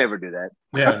I never do that.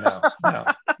 Yeah,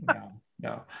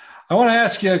 no. I want to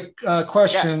ask you a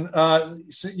question.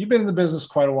 So you've been in the business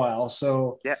quite a while.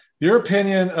 So your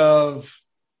opinion of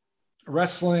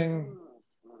wrestling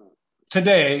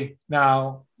today,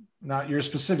 now, not yours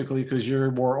specifically because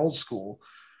you're more old school,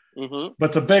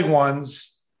 but the big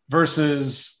ones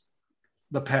versus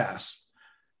the past.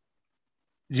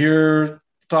 Your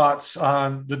thoughts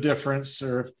on the difference,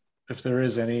 or if there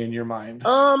is any in your mind?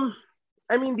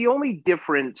 I mean, the only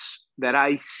difference that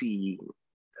I see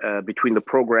between the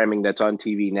programming that's on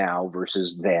TV now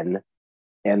versus then,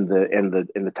 and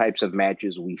the types of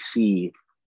matches we see,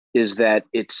 is that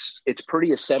it's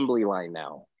pretty assembly line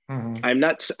now. I'm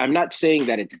not saying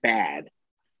that it's bad.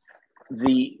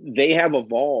 They have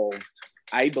evolved,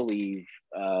 I believe,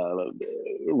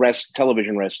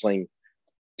 television wrestling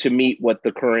to meet what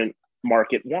the current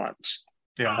market wants.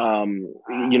 Yeah.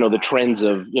 The trends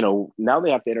of, now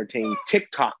they have to entertain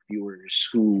TikTok viewers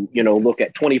who, look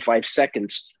at 25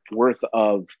 seconds worth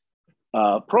of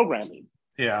programming.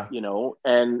 Yeah.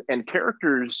 And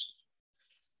characters,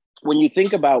 when you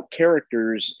think about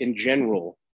characters in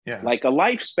general, like a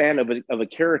lifespan of a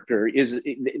character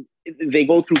they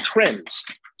go through trends.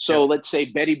 So let's say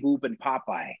Betty Boop and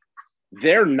Popeye,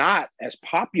 they're not as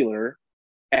popular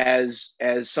as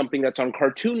something that's on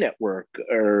Cartoon Network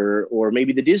or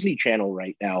maybe the Disney Channel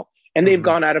right now, and they've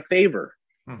gone out of favor.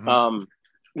 And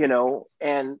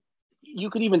you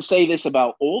could even say this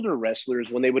about older wrestlers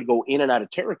when they would go in and out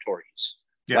of territories.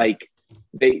 Like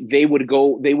they would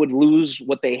lose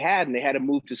what they had, and they had to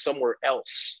move to somewhere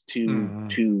else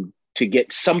to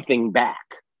get something back,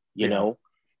 you know,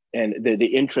 and the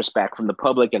interest back from the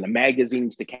public and the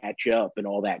magazines to catch up and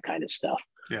all that kind of stuff.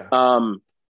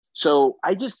 So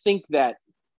I just think that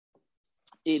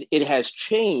it has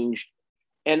changed,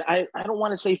 and I don't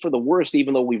want to say for the worst,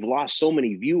 even though we've lost so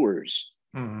many viewers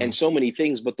and so many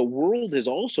things, but the world has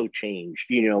also changed.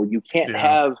 You can't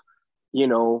have,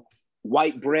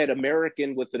 white bread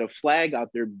American with a flag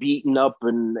out there beating up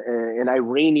an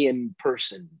Iranian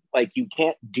person. Like, you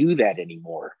can't do that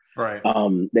anymore. Right.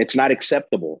 That's not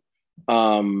acceptable.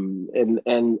 And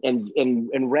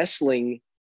wrestling,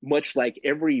 much like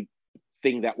everything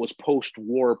that was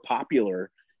post-war popular,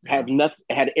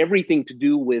 had everything to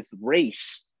do with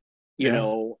race, you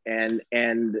know, and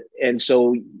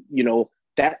so,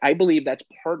 that, I believe that's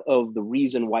part of the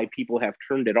reason why people have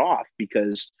turned it off,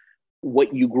 because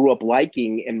what you grew up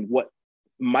liking and what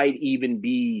might even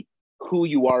be who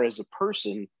you are as a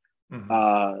person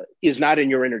is not in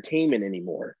your entertainment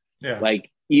anymore. Like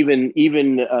even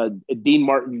Dean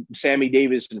Martin, Sammy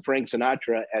Davis, and Frank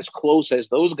Sinatra, as close as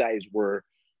those guys were,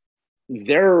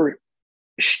 their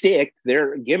shtick,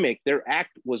 their gimmick, their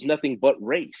act was nothing but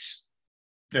race.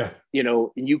 And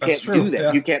you can't do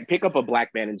that. You can't pick up a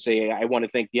black man and say, I want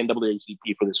to thank the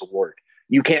NAACP for this award.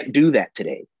 You can't do that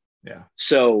today.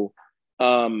 So,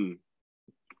 hey,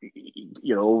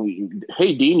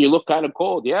 Dean, you look kind of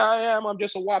cold. Yeah, I am. I'm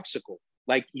just a wopsicle.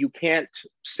 Like, you can't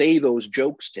say those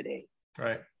jokes today.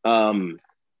 Right.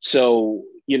 So,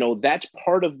 that's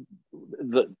part of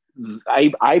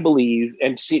I believe,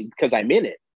 and see, because I'm in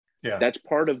it, that's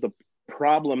part of the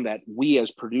problem that we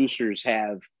as producers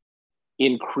have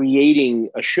in creating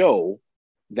a show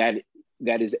that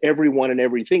is everyone and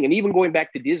everything. And even going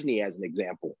back to Disney as an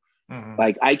example,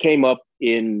 like, I came up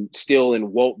still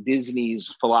in Walt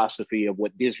Disney's philosophy of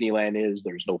what Disneyland is.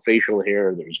 There's no facial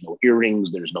hair, there's no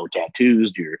earrings, there's no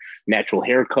tattoos, your natural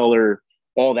hair color,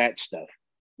 all that stuff.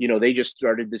 They just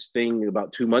started this thing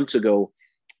about 2 months ago,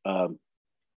 an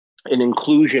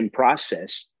inclusion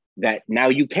process that now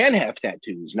you can have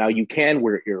tattoos. Now you can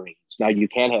wear earrings. Now you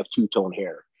can have two-tone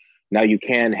hair. Now you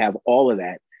can have all of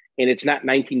that. And it's not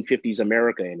 1950s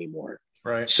America anymore.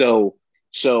 Right. So,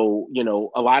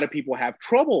 a lot of people have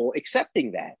trouble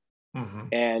accepting that.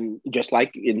 And just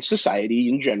like in society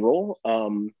in general,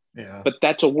 but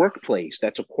that's a workplace,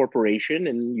 that's a corporation,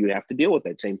 and you have to deal with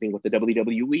that. Same thing with the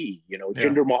WWE.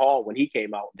 Jinder Mahal, when he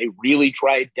came out, they really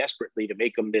tried desperately to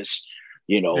make him this,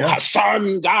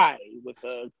 Hassan guy with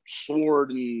a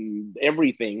sword and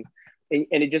everything. And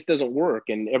it just doesn't work.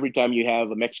 And every time you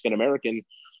have a Mexican American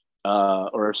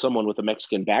or someone with a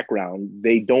Mexican background,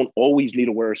 they don't always need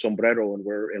to wear a sombrero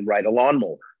and ride a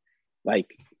lawnmower. Like,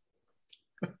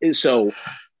 so,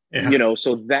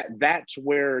 so that's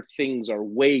where things are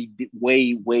way,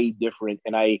 way, way different.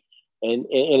 And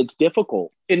it's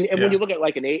difficult. And when you look at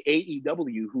like an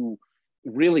AEW, who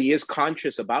really is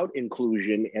conscious about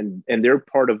inclusion, and they're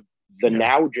part of the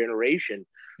now generation,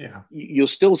 you'll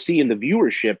still see in the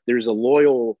viewership, there's a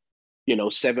loyal,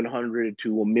 700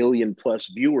 to 1 million plus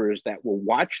viewers that will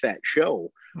watch that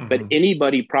show. But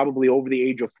anybody probably over the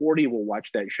age of 40 will watch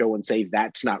that show and say,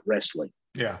 that's not wrestling.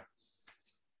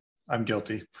 I'm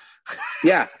guilty.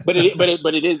 But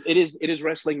it is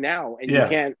wrestling now. And you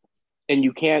can't, and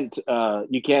you can't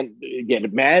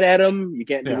get mad at them. You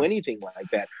can't do anything like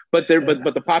that. But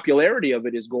but the popularity of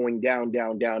it is going down,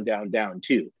 down, down, down, down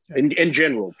too. In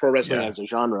general, pro wrestling as a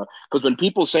genre. Because when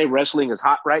people say wrestling is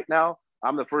hot right now,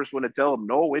 I'm the first one to tell them,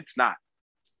 no, it's not.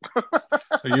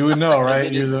 You would know,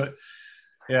 right?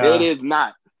 It is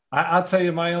not. I'll tell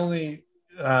you, my only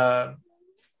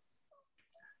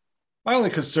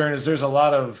concern is there's a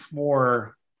lot of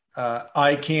more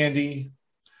eye candy,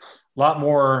 a lot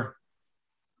more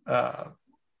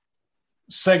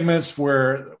segments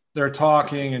where they're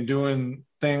talking and doing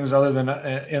things other than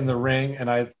in the ring.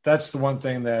 And that's the one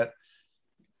thing that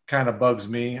kind of bugs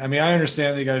me. I mean, I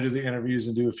understand they got to do the interviews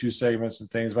and do a few segments and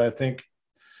things, but I think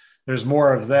there's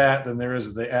more of that than there is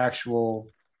of the actual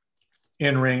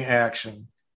in-ring action.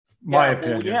 My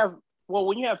opinion.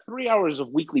 When you have 3 hours of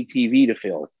weekly TV to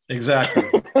fill. Exactly.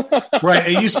 Right.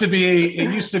 It used to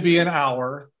be an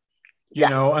hour, you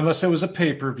know, unless it was a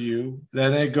pay-per-view,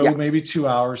 then it'd go maybe 2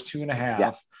 hours, 2.5.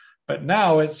 Yeah. But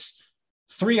now it's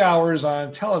 3 hours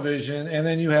on television, and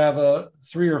then you have a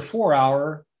 3 or 4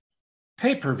 hour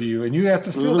pay-per-view, and you have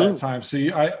to fill that time. So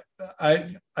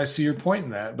I see your point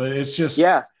in that, but it's just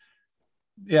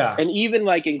yeah. And even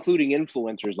like including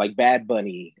influencers like Bad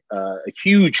Bunny, a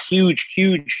huge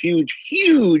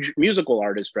musical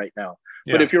artist right now.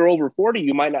 Yeah. But if you're over 40,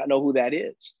 you might not know who that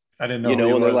is. I didn't know. You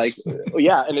know, and they're like,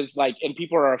 and it's like, and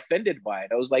people are offended by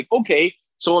it. I was like, okay,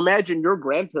 so imagine your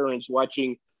grandparents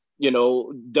watching, you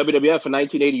know, WWF in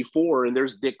 1984, and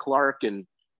there's Dick Clark and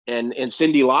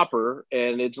Cyndi Lauper,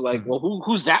 and it's like, well,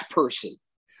 who's that person?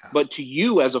 Yeah. But to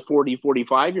you as a 40,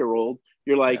 45-year-old,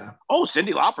 you're like, oh,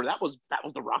 Cyndi Lauper, that was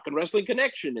the Rock and Wrestling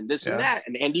Connection, and this and that,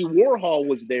 and Andy Warhol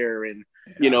was there, and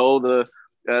you know the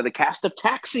cast of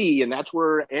Taxi, and that's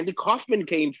where Andy Kaufman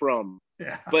came from.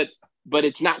 Yeah. But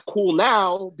it's not cool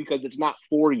now because it's not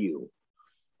for you,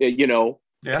 you know.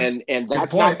 Yeah. And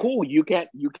that's not cool. You can't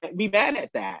be mad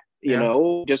at that, you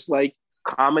know. Just like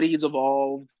comedy has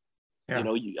evolved, you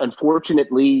know.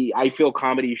 Unfortunately, I feel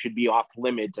comedy should be off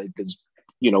limits because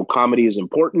you know comedy is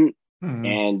important. Mm-hmm.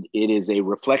 And it is a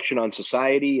reflection on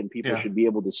society, and people should be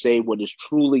able to say what is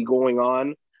truly going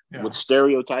on with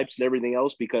stereotypes and everything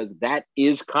else, because that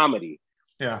is comedy.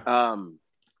 Yeah.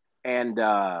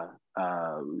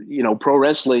 You know, pro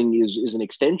wrestling is an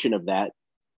extension of that,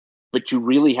 but you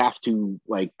really have to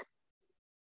like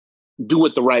do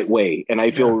it the right way. And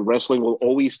I feel wrestling will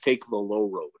always take the low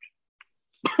road.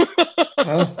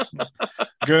 Well,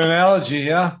 good analogy.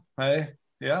 Yeah. I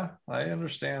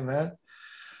understand that.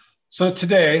 So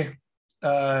today,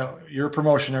 your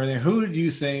promotion, everything, who do you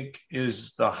think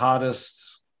is the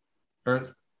hottest,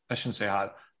 or I shouldn't say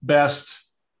hot, best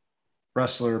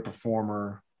wrestler,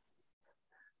 performer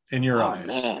in your eyes?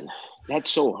 Man, that's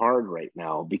so hard right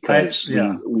now because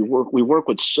we work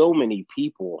with so many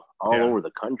people all over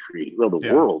the country, the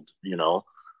world, you know.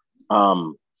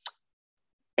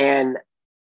 And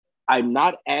I'm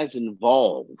not as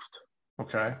involved.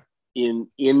 Okay. In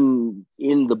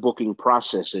the booking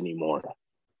process anymore.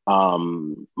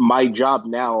 My job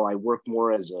now, I work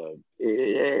more as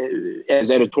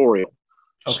editorial.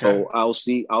 Okay. So I'll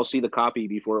see the copy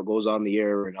before it goes on the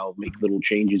air, and I'll make little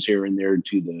changes here and there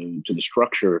to the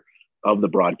structure of the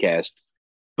broadcast.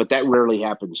 But that rarely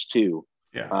happens too.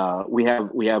 Yeah. We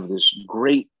have this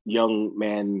great young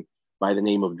man by the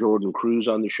name of Jordan Cruz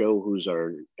on the show, who's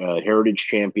our heritage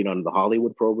champion on the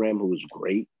Hollywood program, who was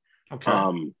great.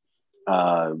 Okay.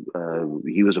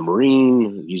 He was a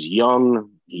Marine. He's young.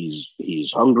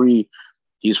 He's hungry.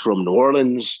 He's from New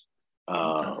Orleans.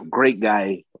 Great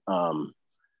guy.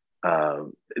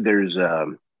 There's I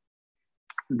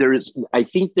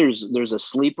think there's a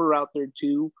sleeper out there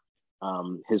too.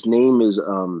 His name is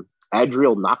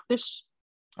Adriel Noctis.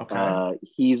 Okay.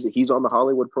 He's on the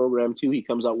Hollywood program too. He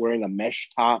comes out wearing a mesh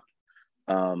top.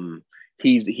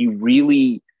 He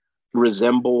really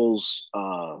resembles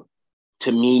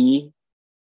to me,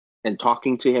 and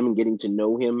talking to him and getting to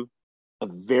know him, a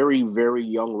very, very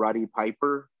young Roddy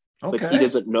Piper. Okay. But he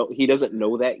doesn't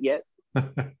know that yet. In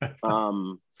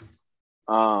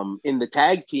the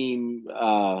tag team,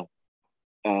 I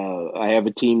have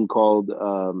a team called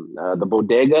the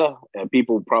Bodega.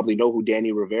 People probably know who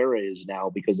Danny Rivera is now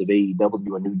because of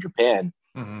AEW and New Japan.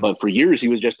 Mm-hmm. But for years, he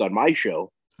was just on my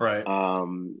show. Right.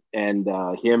 And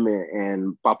him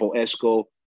and Papo Esco,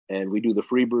 and we do the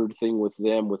Freebird thing with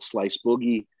them with Slice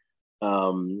Boogie.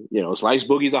 You know, Slice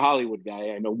Boogie's a Hollywood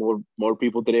guy. I know more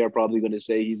people today are probably going to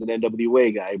say he's an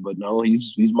NWA guy, but no,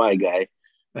 he's my guy.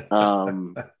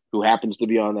 Who happens to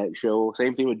be on that show.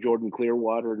 Same thing with Jordan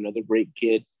Clearwater, another great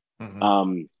kid.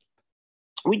 Mm-hmm.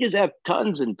 we just have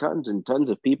tons and tons and tons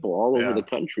of people all over the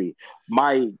country.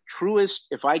 My truest,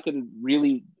 if I can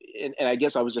really, and I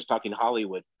guess I was just talking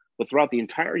Hollywood, but throughout the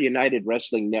entire United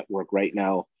Wrestling Network right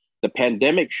now, the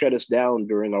pandemic shut us down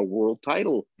during our world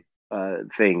title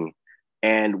thing.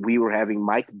 And we were having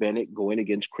Mike Bennett go in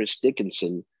against Chris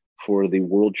Dickinson for the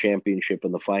world championship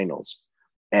in the finals.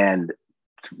 And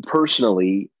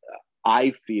personally,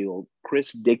 I feel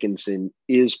Chris Dickinson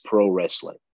is pro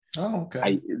wrestling. Oh,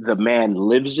 okay. The man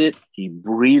lives it. He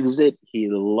breathes it. He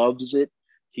loves it.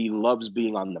 He loves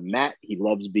being on the mat. He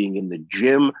loves being in the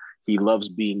gym. He loves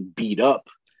being beat up.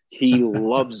 He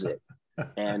loves it.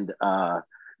 And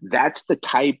that's the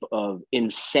type of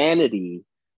insanity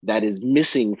that is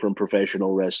missing from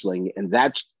professional wrestling. And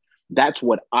that's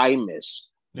what I miss.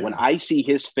 Yeah. When I see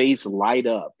his face light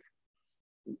up,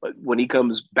 when he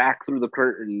comes back through the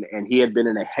curtain and he had been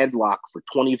in a headlock for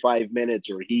 25 minutes,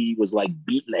 or he was like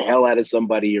beating the hell out of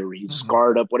somebody, or he's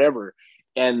scarred up, whatever.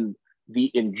 And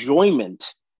the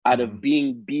enjoyment out of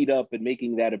being beat up and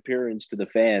making that appearance to the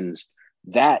fans,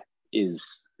 that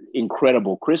is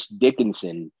incredible. Chris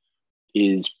Dickinson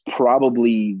is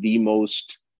probably the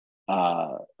most,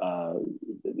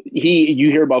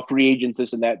 you hear about free agents,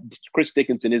 this and that. Chris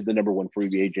Dickinson is the number one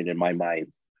free agent in my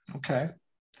mind. Okay.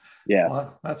 Yeah.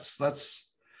 Well, it's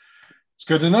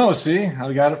good to know. See,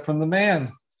 I got it from the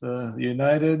man, the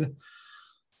United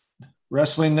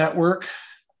Wrestling Network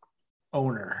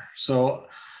owner. So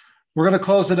we're going to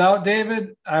close it out,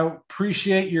 David. I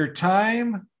appreciate your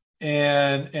time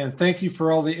and thank you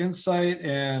for all the insight,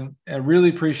 and I really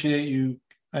appreciate you.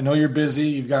 I know you're busy.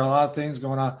 You've got a lot of things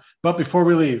going on, but before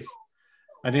we leave,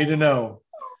 I need to know,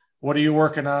 what are you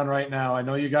working on right now? I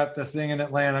know you got the thing in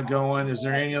Atlanta going. Is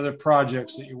there any other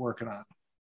projects that you're working on?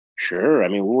 Sure. I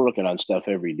mean, we're working on stuff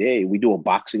every day. We do a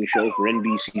boxing show for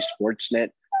NBC Sportsnet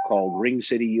called Ring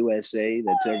City USA.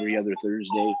 That's every other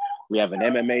Thursday. We have an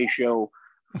MMA show.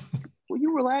 Will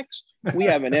you relax? We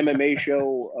have an MMA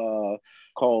show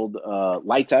called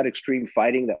Lights Out Extreme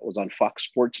Fighting that was on Fox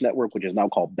Sports Network, which is now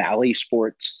called Bally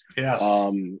Sports. Yes.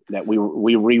 That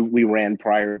we ran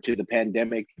prior to the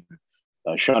pandemic.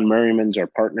 Sean Merriman's our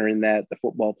partner in that, the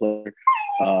football player.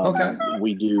 Okay.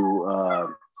 We do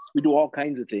all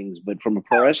kinds of things, but from a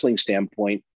pro wrestling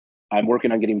standpoint, I'm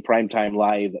working on getting Primetime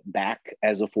Live back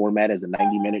as a format, as a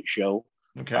 90-minute show.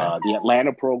 Okay. The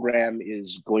Atlanta program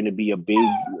is going to be a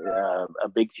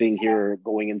big thing here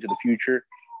going into the future.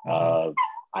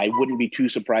 I wouldn't be too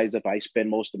surprised if I spend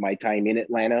most of my time in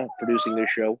Atlanta producing this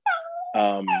show.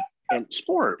 And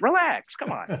sport, relax,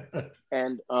 come on.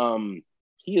 And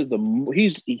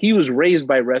he was raised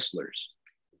by wrestlers.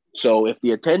 So if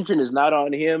the attention is not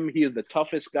on him, he is the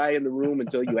toughest guy in the room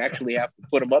until you actually have to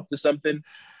put him up to something.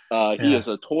 He is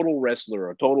a total wrestler,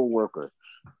 a total worker.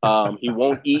 He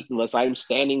won't eat unless I'm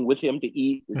standing with him to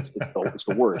eat. It's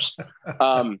the worst.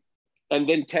 And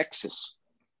then Texas.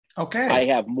 Okay. I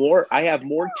have more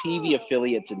TV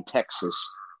affiliates in Texas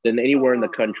than anywhere in the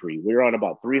country. We're on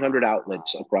about 300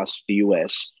 outlets across the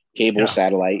U.S., cable,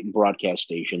 satellite, and broadcast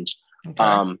stations.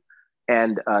 Okay.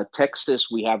 And Texas,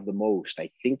 we have the most. I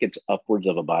think it's upwards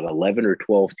of about 11 or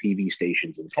 12 TV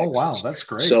stations in Texas. Oh, wow. That's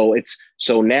great.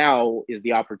 So now is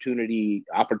the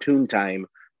opportune time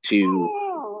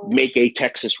to make a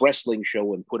Texas wrestling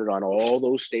show and put it on all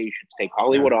those stations, take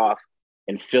Hollywood off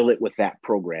and fill it with that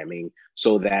programming,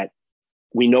 so that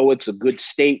we know it's a good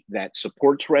state that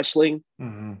supports wrestling.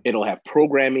 It'll have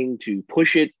programming to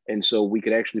push it. And so we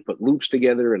could actually put loops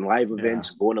together and live events,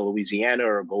 go into Louisiana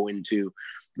or go into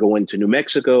New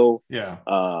Mexico. Yeah.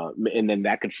 And then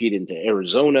that could feed into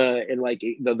Arizona, and like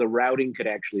the routing could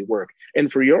actually work.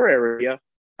 And for your area,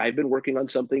 I've been working on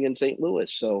something in St.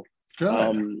 Louis. So,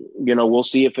 we'll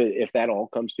see if that all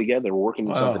comes together. We're working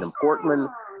on something in Portland.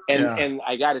 And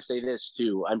I got to say this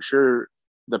too. I'm sure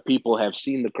the people have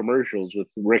seen the commercials with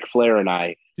Ric Flair and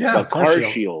I. Yeah. Car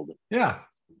Shield. Yeah.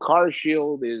 Car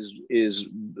Shield is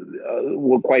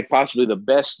quite possibly the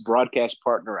best broadcast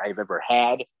partner I've ever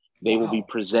had. They will be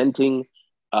presenting.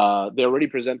 They already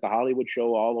present the Hollywood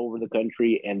show all over the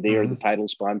country, and they are the title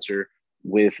sponsor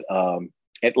with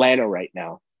Atlanta right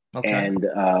now. Okay. And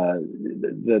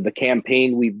the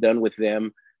campaign we've done with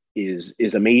them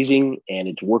is amazing, and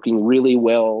it's working really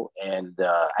well. And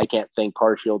I can't thank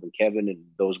Car Shield and Kevin and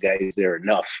those guys there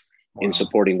enough in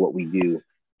supporting what we do.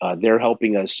 They're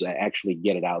helping us actually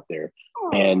get it out there.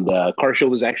 And Car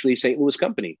Shield is actually a St. Louis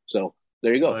company. So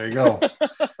there you go. There you go.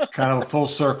 Kind of a full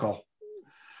circle.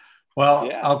 Well,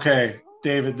 okay,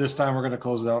 David, this time we're going to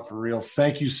close it out for real.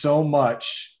 Thank you so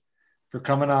much for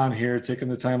coming on here, taking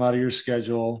the time out of your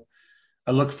schedule.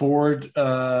 I look forward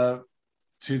to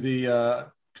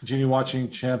the continue watching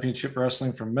championship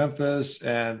wrestling from Memphis.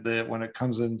 And when it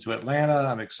comes into Atlanta,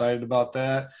 I'm excited about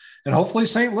that. And hopefully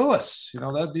St. Louis,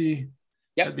 that'd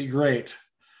be great.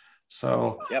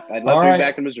 So, I'd love to be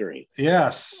back in Missouri.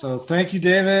 Yes. So thank you,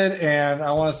 David. And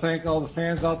I want to thank all the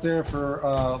fans out there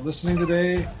for listening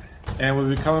today. And we'll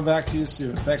be coming back to you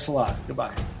soon. Thanks a lot.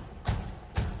 Goodbye.